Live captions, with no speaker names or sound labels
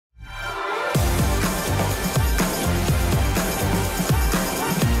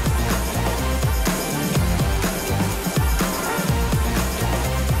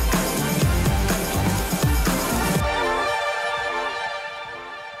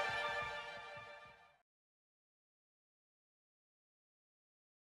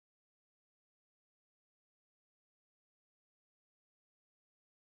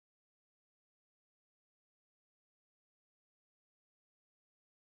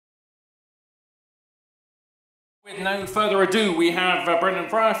With no further ado, we have Brendan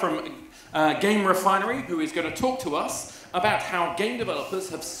Fraher from GameRefinery, who is going to talk to us about how game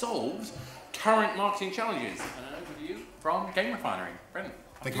developers have solved current marketing challenges. And an overview from GameRefinery. Brendan.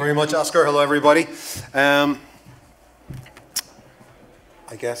 Thank you very much, Oscar. Hello, everybody. I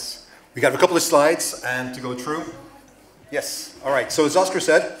guess we got a couple of slides to go through. Yes. All right. So as Oscar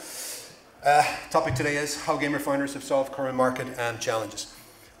said, topic today is how game refiners have solved current market challenges.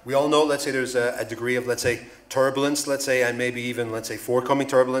 We all know, let's say, there's a degree of, let's say, turbulence, let's say, and maybe even, let's say, forthcoming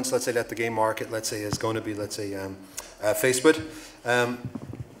turbulence, let's say, that the game market, let's say, is going to be, let's say, faced with. A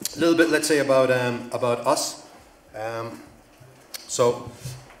little bit, let's say, about us. So,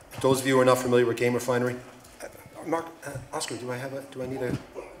 those of you who are not familiar with GameRefinery, Mark, Oscar, do I need a?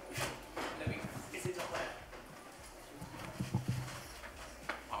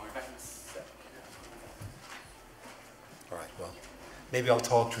 All right. Well, maybe I'll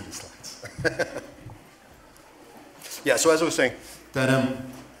talk through the slides. Yeah. So as I was saying, that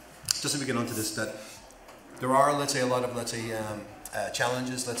just to get onto this, that there are, let's say, a lot of, let's say,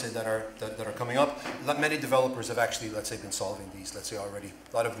 challenges, let's say, that are coming up. Many developers have actually, let's say, been solving these, let's say, already.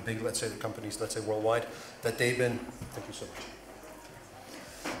 A lot of the big, let's say, the companies, let's say, worldwide, that they've been. Thank you so much.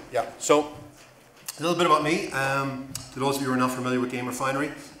 Yeah. So a little bit about me. To those of you who are not familiar with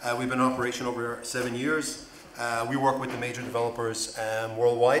GameRefinery, we've been in operation over 7 years. We work with the major developers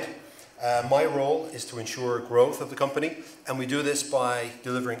worldwide. My role is to ensure growth of the company, and we do this by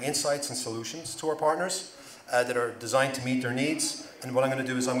delivering insights and solutions to our partners that are designed to meet their needs. And what I'm going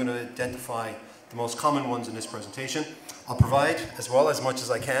to do is I'm going to identify the most common ones in this presentation. I'll provide, as well, as much as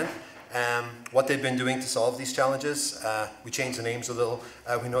I can, what they've been doing to solve these challenges. We changed the names a little.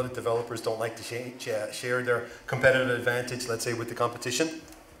 We know that developers don't like to share their competitive advantage, let's say, with the competition.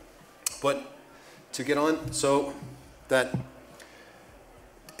 But to get on, so that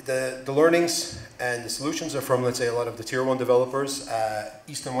the learnings and the solutions are from, let's say, a lot of the tier 1 developers,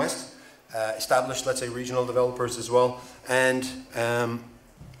 east and west, established, let's say, regional developers as well, and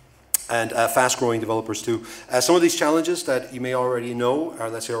fast-growing developers too. Some of these challenges that you may already know, or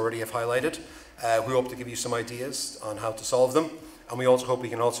let's say already have highlighted, we hope to give you some ideas on how to solve them, and we also hope we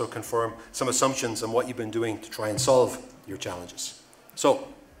can also confirm some assumptions on what you've been doing to try and solve your challenges. So,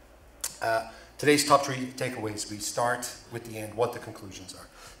 today's top 3 takeaways, we start with the end, what the conclusions are.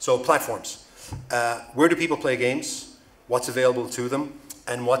 So platforms. Where do people play games? What's available to them?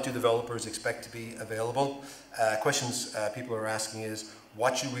 And what do developers expect to be available? Questions people are asking is,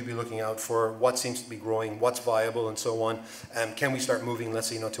 what should we be looking out for? What seems to be growing? What's viable? And so on. Can we start moving, let's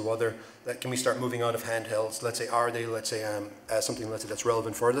say, to other, can we start moving out of handhelds? Let's say, are they, let's say, something, let's say, that's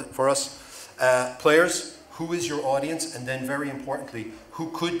relevant for us? Players, who is your audience? And then very importantly,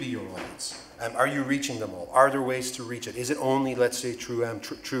 who could be your audience? Are you reaching them all? Are there ways to reach it? Is it only, let's say, through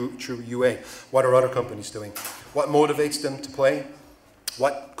UA? What are other companies doing? What motivates them to play?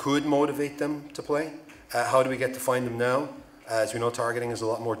 What could motivate them to play? How do we get to find them now? As we know, targeting is a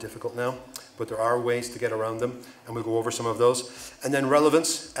lot more difficult now, but there are ways to get around them, and we'll go over some of those. And then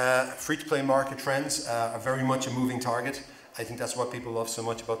relevance. Free-to-play market trends are very much a moving target. I think that's what people love so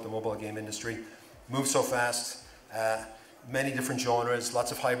much about the mobile game industry. Moves so fast. Many different genres,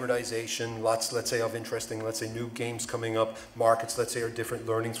 lots of hybridization, lots, let's say, of interesting, let's say, new games coming up, markets, let's say, are different,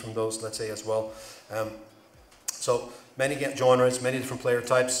 learnings from those, let's say, as well. So many genres, many different player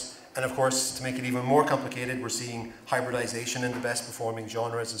types, and of course, to make it even more complicated, we're seeing hybridization in the best performing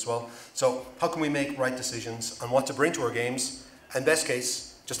genres as well. So how can we make right decisions on what to bring to our games, and best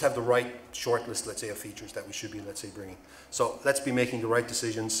case, just have the right short list, let's say, of features that we should be, let's say, bringing. So let's be making the right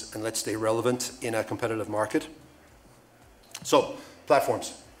decisions, and let's stay relevant in a competitive market. So,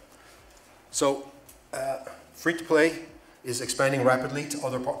 platforms. So, free-to-play is expanding rapidly to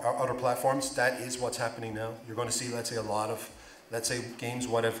other platforms. That is what's happening now. You're going to see, let's say, a lot of, let's say, games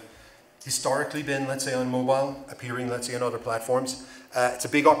what have historically been, let's say, on mobile, appearing, let's say, on other platforms. It's a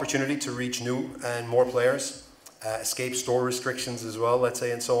big opportunity to reach new and more players, escape store restrictions as well, let's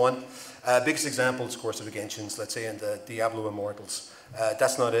say, and so on. Biggest examples, of course, are the Genshins, let's say, and the Diablo Immortals.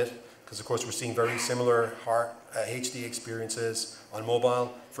 That's not it. Because, of course, we're seeing very similar HD experiences on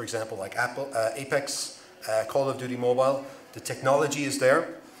mobile, for example, like Apex, Call of Duty Mobile. The technology is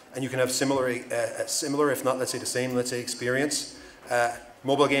there, and you can have similar, if not, let's say, the same, let's say, experience.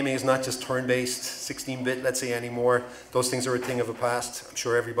 Mobile gaming is not just turn-based, 16-bit, let's say, anymore. Those things are a thing of the past. I'm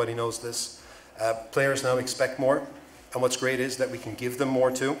sure everybody knows this. Players now expect more, and what's great is that we can give them more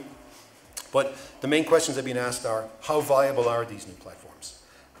too. But the main questions that have been asked are, how viable are these new platforms?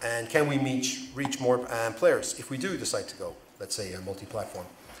 And can we reach more players if we do decide to go, let's say, multi-platform?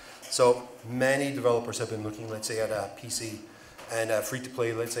 So many developers have been looking, let's say, at PC and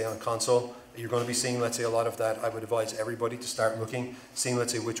free-to-play, let's say, on console. You're going to be seeing, let's say, a lot of that. I would advise everybody to start looking, seeing,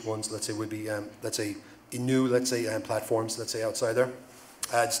 let's say, which ones, let's say, would be, let's say, new, let's say, platforms, let's say, outside there.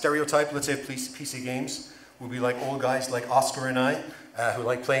 The stereotype, let's say, PC games would be like old guys like Oscar and I, who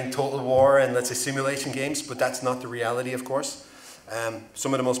like playing Total War and, let's say, simulation games, but that's not the reality, of course.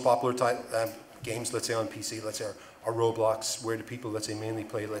 Some of the most popular games, let's say, on PC, let's say, are Roblox, where the people, let's say, mainly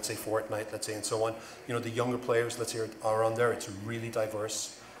play, let's say, Fortnite, let's say, and so on. You know, the younger players, let's say, are on there. It's a really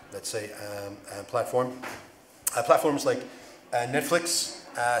diverse, let's say, platform. Platforms like Netflix,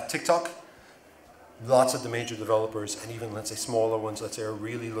 TikTok, lots of the major developers, and even, let's say, smaller ones, let's say, are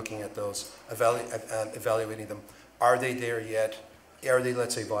really looking at those, evaluating them. Are they there yet? Are they,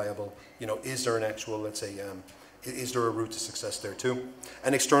 let's say, viable? You know, is there an actual, let's say, is there a route to success there too?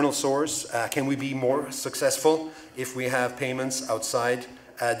 An external source, can we be more successful if we have payments outside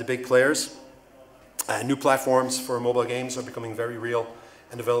the big players? New platforms for mobile games are becoming very real,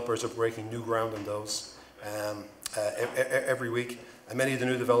 and developers are breaking new ground on those every week. And many of the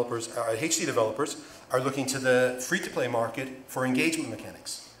new developers, HD developers, are looking to the free-to-play market for engagement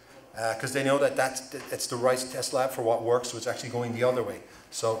mechanics, because they know that it's the right test lab for what works, so it's actually going the other way.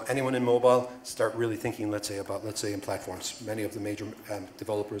 So anyone in mobile, start really thinking, let's say, about, let's say, in platforms. Many of the major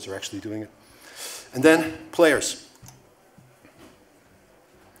developers are actually doing it. And then players.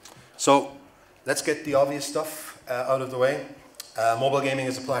 So let's get the obvious stuff out of the way. Mobile gaming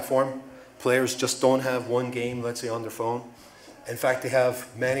is a platform. Players just don't have one game, let's say, on their phone. In fact, they have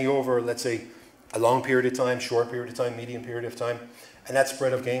many over, let's say, a long period of time, short period of time, medium period of time. And that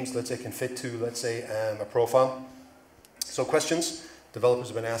spread of games, let's say, can fit to, let's say, a profile. So questions developers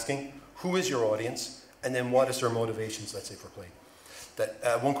have been asking: who is your audience? And then what is their motivations, let's say, for play?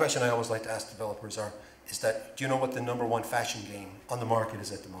 That one question I always like to ask developers is that, do you know what the #1 fashion game on the market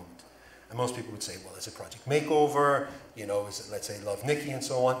is at the moment? And most people would say, well, is it Project Makeover? You know, is it, let's say, Love Nikki and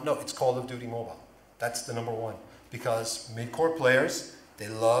so on? No, it's Call of Duty Mobile. That's the #1. Because mid-core players, they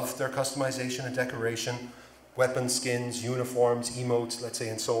love their customization and decoration, weapons, skins, uniforms, emotes, let's say,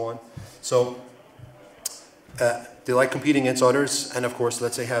 and so on. So they like competing against others, and of course,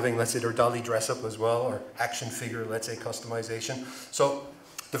 let's say, having, let's say, their dolly dress up as well, or action figure, let's say, customization. So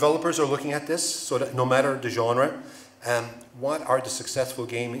developers are looking at this, so that no matter the genre, what are the successful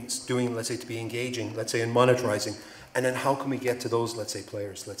games doing, let's say, to be engaging, let's say, in monetizing, and then how can we get to those, let's say,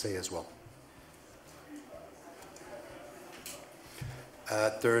 players, let's say, as well.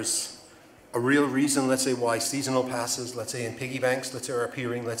 There's a real reason, let's say, why seasonal passes, let's say, in piggy banks, let's say, are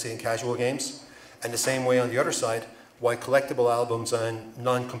appearing, let's say, in casual games. And the same way on the other side, why collectible albums and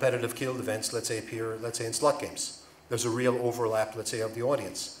non-competitive guild events, let's say, appear, let's say, in slot games. There's a real overlap, let's say, of the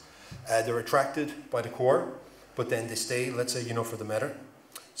audience. They're attracted by the core, but then they stay, let's say, you know, for the meta.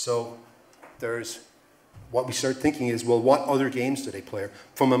 So there's, what we start thinking is, well, what other games do they play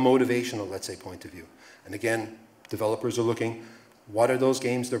from a motivational, let's say, point of view? And again, developers are looking, what are those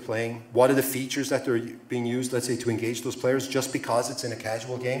games they're playing? What are the features that they're being used, let's say, to engage those players? Just because it's in a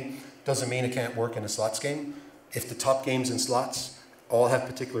casual game doesn't mean it can't work in a slots game. If the top games in slots all have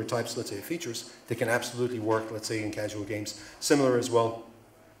particular types, let's say, of features, they can absolutely work, let's say, in casual games. Similar as well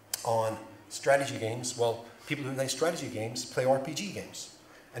on strategy games. Well, people who play strategy games play RPG games.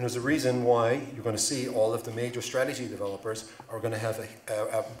 And there's a reason why you're going to see all of the major strategy developers are going to have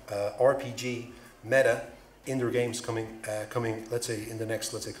a RPG meta in their games coming, let's say, in the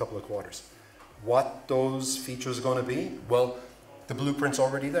next, let's say, couple of quarters. What those features are going to be? Well, the blueprint's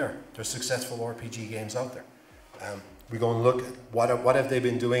already there. There's successful RPG games out there. We go and look at what have they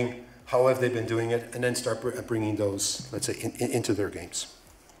been doing, how have they been doing it, and then start bringing those, let's say, into their games.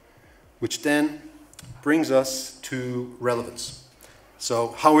 Which then brings us to relevance.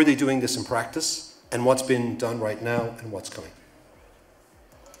 So how are they doing this in practice, and what's been done right now, and what's coming?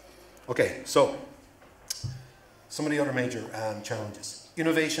 Okay, so some of the other major challenges.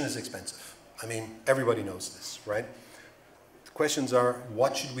 Innovation is expensive. I mean, everybody knows this, right? The questions are,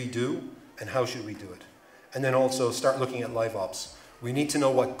 what should we do, and how should we do it? And then also start looking at live ops. We need to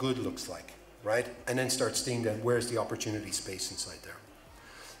know what good looks like, right? And then start seeing then where's the opportunity space inside there.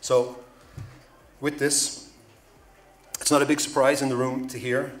 So with this, it's not a big surprise in the room to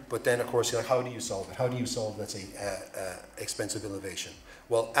hear, but then of course, you're like, how do you solve it? How do you solve, let's say, expensive innovation?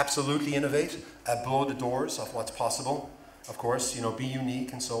 Well, absolutely innovate, blow the doors of what's possible. Of course, you know, be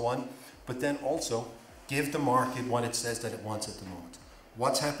unique and so on. But then also give the market what it says that it wants at the moment.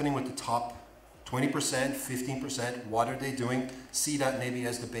 What's happening with the top 20%, 15%, what are they doing? See that maybe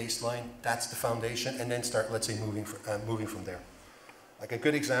as the baseline, that's the foundation, and then start, let's say, moving from there. Like a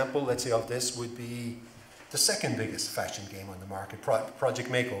good example, let's say, of this would be the second biggest fashion game on the market, Project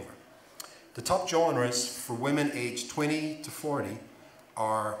Makeover. The top genres for women aged 20 to 40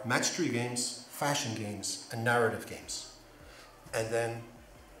 are match 3 games, fashion games, and narrative games. And then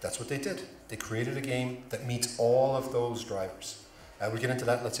that's what they did. They created a game that meets all of those drivers. We'll get into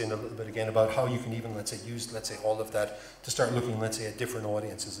that, let's say, in a little bit again about how you can even, let's say, use, let's say, all of that to start looking, let's say, at different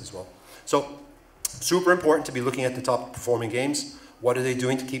audiences as well. So, super important to be looking at the top performing games. What are they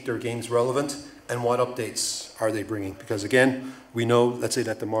doing to keep their games relevant? And what updates are they bringing? Because again, we know, let's say,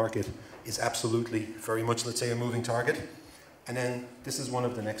 that the market is absolutely very much, let's say, a moving target. And then this is one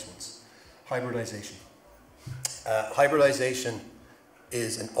of the next ones, hybridization. Hybridization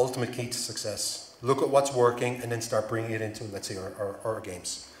is an ultimate key to success. Look at what's working and then start bringing it into, let's say, our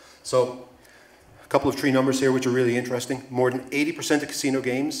games. So, a couple of 3 numbers here which are really interesting. More than 80% of casino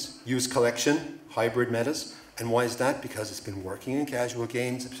games use collection, hybrid metas. And why is that? Because it's been working in casual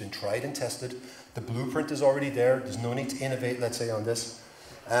games, it's been tried and tested. The blueprint is already there. There's no need to innovate, let's say, on this.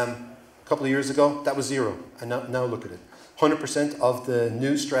 A couple of years ago, that was 0. And now look at it. 100% of the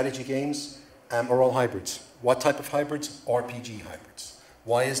new strategy games are all hybrids. What type of hybrids? RPG hybrids.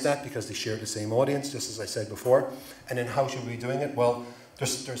 Why is that? Because they share the same audience, just as I said before. And then how should we be doing it? Well,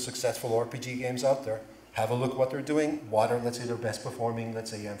 there's successful RPG games out there. Have a look what they're doing. What are, let's say, their best performing, let's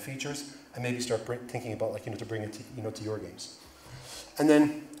say, features, and maybe start thinking about, like, to bring it to, to your games. And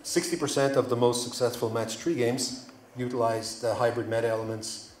then 60% of the most successful match 3 games utilize the hybrid meta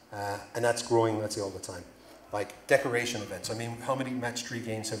elements, and that's growing, let's say, all the time. Like decoration events. I mean, how many match 3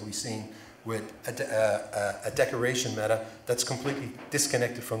 games have we seen with a decoration meta that's completely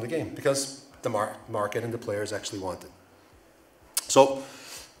disconnected from the game because the market and the players actually want it. So,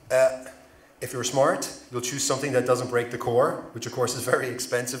 if you're smart, you'll choose something that doesn't break the core, which of course is very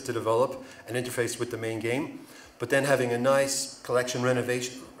expensive to develop and interface with the main game, but then having a nice collection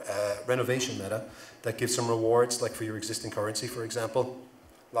renovation meta that gives some rewards, like for your existing currency, for example.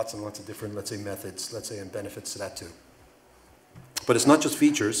 Lots and lots of different, let's say, methods, let's say, and benefits to that too. But it's not just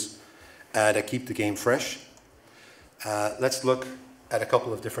features that keep the game fresh. Let's look at a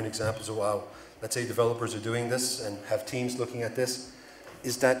couple of different examples of how, let's say, developers are doing this and have teams looking at this,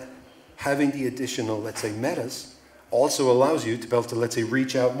 is that having the additional, let's say, metas also allows you to be able to, let's say,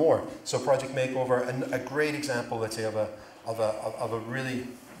 reach out more. So Project Makeover, a great example, let's say, of a really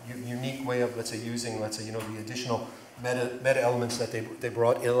unique way of, let's say, using, let's say, the additional meta elements that they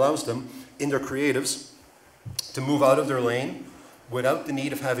brought. It allows them, in their creatives, to move out of their lane without the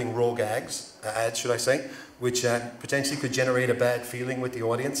need of having rogue ads, should I say, which potentially could generate a bad feeling with the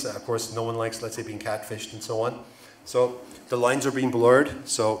audience. Of course, no one likes, let's say, being catfished and so on. So the lines are being blurred,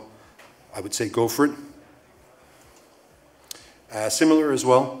 so I would say go for it. Similar as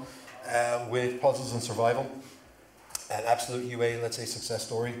well with Puzzles and Survival. An absolute UA, let's say, success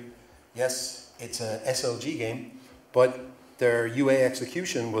story. Yes, it's an SLG game, but their UA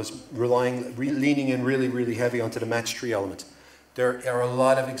execution was leaning in really, really heavy onto the match 3 element. There are a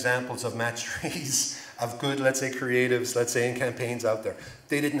lot of examples of match 3s, of good, let's say, creatives, let's say, in campaigns out there.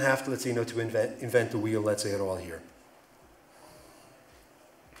 They didn't have to, let's say, to invent the wheel, let's say, at all here.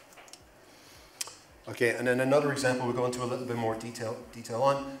 Okay, and then another example we'll go into a little bit more detail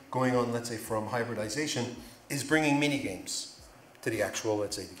on, going on, let's say, from hybridization, is bringing mini-games to the actual,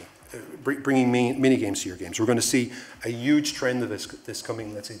 let's say, the game. Bringing mini-games to your games. We're going to see a huge trend of this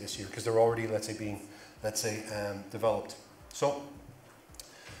coming, let's say, this year, because they're already, let's say, being, let's say, developed. So,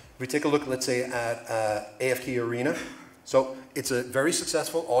 if we take a look, let's say, at AFK Arena. So, it's a very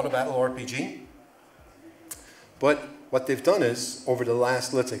successful auto-battle RPG. But what they've done is, over the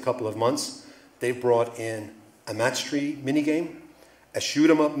last, let's say, couple of months, they've brought in a match 3 minigame, a shoot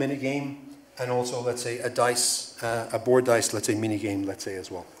 'em up minigame, and also, let's say, a board dice, let's say, minigame, let's say,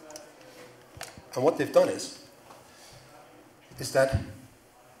 as well. And what they've done is that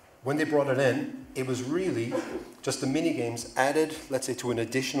when they brought it in, it was really just the mini games added, let's say, to an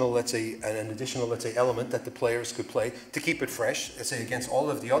additional, let's say, element that the players could play to keep it fresh, let's say, against all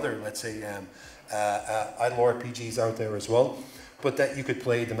of the other, let's say, idle RPGs out there as well. But that you could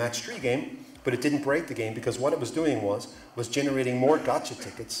play the match 3 game, but it didn't break the game because what it was doing was generating more gotcha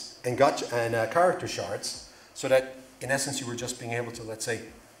tickets and character shards, so that in essence you were just being able to, let's say,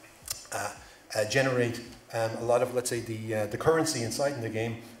 generate a lot of, let's say, the currency inside in the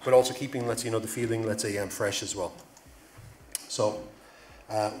game, but also keeping, let's, the feeling, let's say, fresh as well. So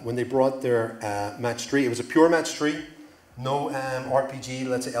when they brought their match 3, it was a pure match 3, no RPG,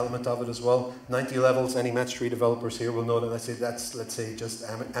 let's say, element of it as well. 90 levels. Any match 3 developers here will know that, that's just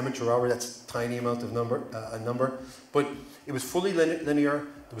amateur hour. That's tiny amount of number, but it was fully linear.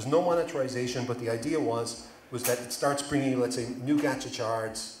 There was no monetization, but the idea was that it starts bringing, let's say, new gacha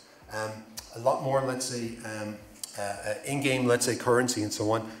shards, a lot more, let's say, in-game, let's say, currency and so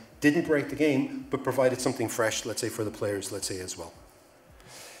on, didn't break the game, but provided something fresh, let's say, for the players, let's say, as well.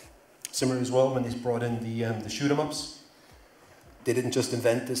 Similar as well when they brought in the shoot-em-ups. They didn't just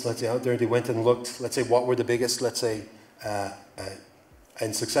invent this, let's say, out there. They went and looked, let's say, what were the biggest, let's say,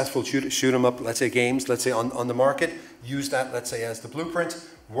 and successful shoot-em-up, let's say, games, let's say, on the market. Used that, let's say, as the blueprint.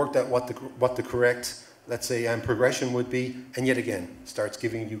 Worked out what the correct, let's say, progression would be. And yet again, starts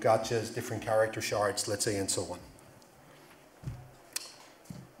giving you gotchas, different character shards, let's say, and so on.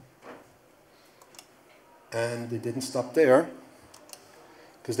 And they didn't stop there,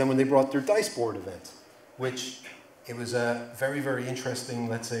 because then when they brought their dice board event, which it was a very, very interesting,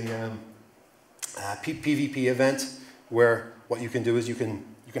 let's say, PvP event, where what you can do is you can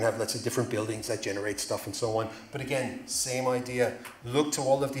have, let's say, different buildings that generate stuff and so on. But again, same idea. Look to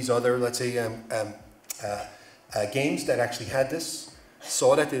all of these other, let's say, games that actually had this,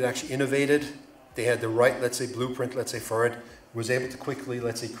 saw that it actually innovated. They had the right, let's say, blueprint, let's say, for it. Was able to quickly,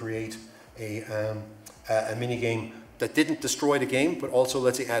 let's say, create a mini game that didn't destroy the game, but also,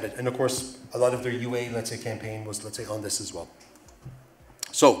 let's say, added. And of course, a lot of their UA, let's say, campaign was, let's say, on this as well.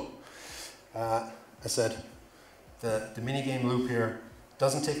 So, I said, the mini game loop here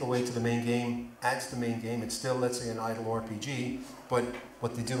doesn't take away to the main game, adds to the main game. It's still, let's say, an idle RPG, but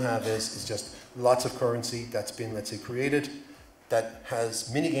what they do have is just lots of currency that's been, let's say, created that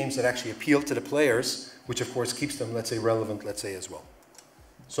has mini games that actually appeal to the players, which of course keeps them, let's say, relevant, let's say, as well.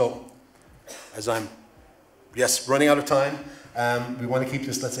 So, as I'm, yes, running out of time, we want to keep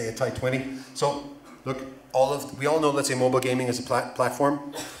this, let's say, a tight 20. So, look, we all know, let's say, mobile gaming is a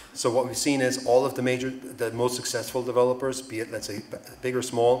platform. So what we've seen is all of the most successful developers, be it, let's say, big or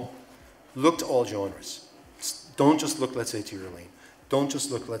small, look to all genres. Don't just look, let's say, to your lane. Don't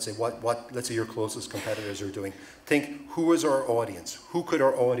just look, let's say, what let's say, your closest competitors are doing. Think, who is our audience? Who could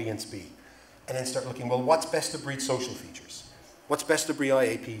our audience be? And then start looking, well, what's best of breed social features? What's best of breed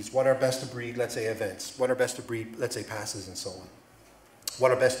IAPs? What are best of breed, let's say, events? What are best of breed, let's say, passes and so on?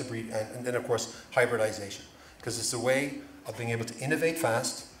 What are best of breed, and then, of course, hybridization. Because it's a way of being able to innovate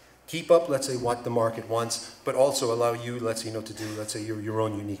fast, keep up, let's say, what the market wants, but also allow you, let's say, to do, let's say, your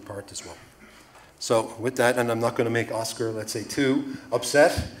own unique part as well. So with that, and I'm not going to make Oscar, let's say, too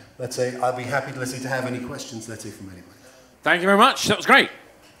upset, let's say, I'll be happy, let's say, to have any questions, let's say, from anybody. Thank you very much. That was great.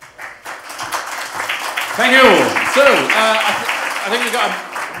 Thank you all. So, I think we've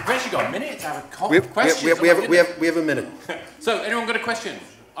actually got a minute to have a question. We have a minute. So, anyone got a question?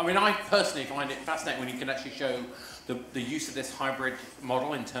 I mean, I personally find it fascinating when you can actually show the use of this hybrid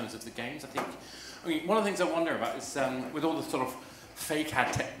model in terms of the games. I mean, one of the things I wonder about is with all the sort of fake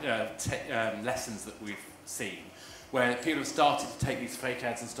ad lessons that we've seen, where people have started to take these fake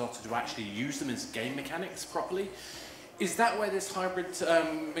ads and started to actually use them as game mechanics properly. Is that where this hybrid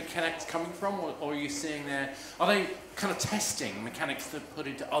mechanic's coming from, or are you seeing are they kind of testing mechanics to put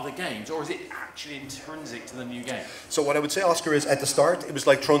into other games, or is it actually intrinsic to the new game? So what I would say, Oscar, is at the start it was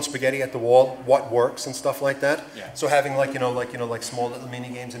like throwing spaghetti at the wall, what works and stuff like that. Yeah. So having like small little mini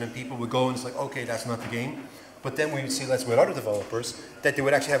games, and then people would go and it's like, okay, that's not the game. But then we would see, let's with other developers, that they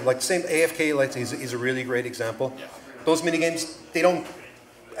would actually have like the same AFK, like is a really great example. Yeah. Those mini games, they don't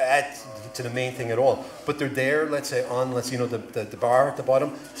add to the main thing at all, but they're there, let's say, on, let's the bar at the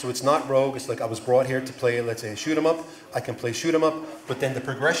bottom. So it's not rogue. It's like I was brought here to play, let's say, a shoot 'em up. I can play shoot 'em up, but then the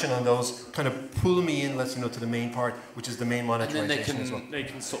progression on those kind of pull me in, let's to the main part, which is the main monetization as well. They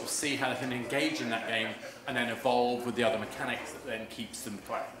can sort of see how they can engage in that game and then evolve with the other mechanics that then keeps them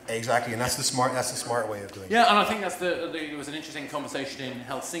playing. Exactly, and that's the smart way of doing it. Yeah, and I think that's there was an interesting conversation in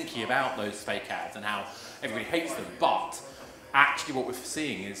Helsinki about those fake ads and how everybody hates them, but actually what we're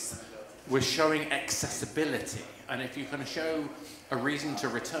seeing is we're showing accessibility, and if you can show a reason to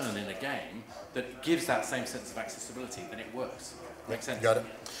return in a game that gives that same sense of accessibility, then it works. Makes sense? Got it.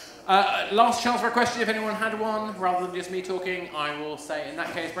 Last chance for a question, if anyone had one, rather than just me talking. I will say, in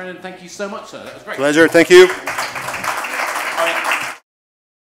that case, Brendan, thank you so much, sir. That was great. Pleasure, thank you. All right.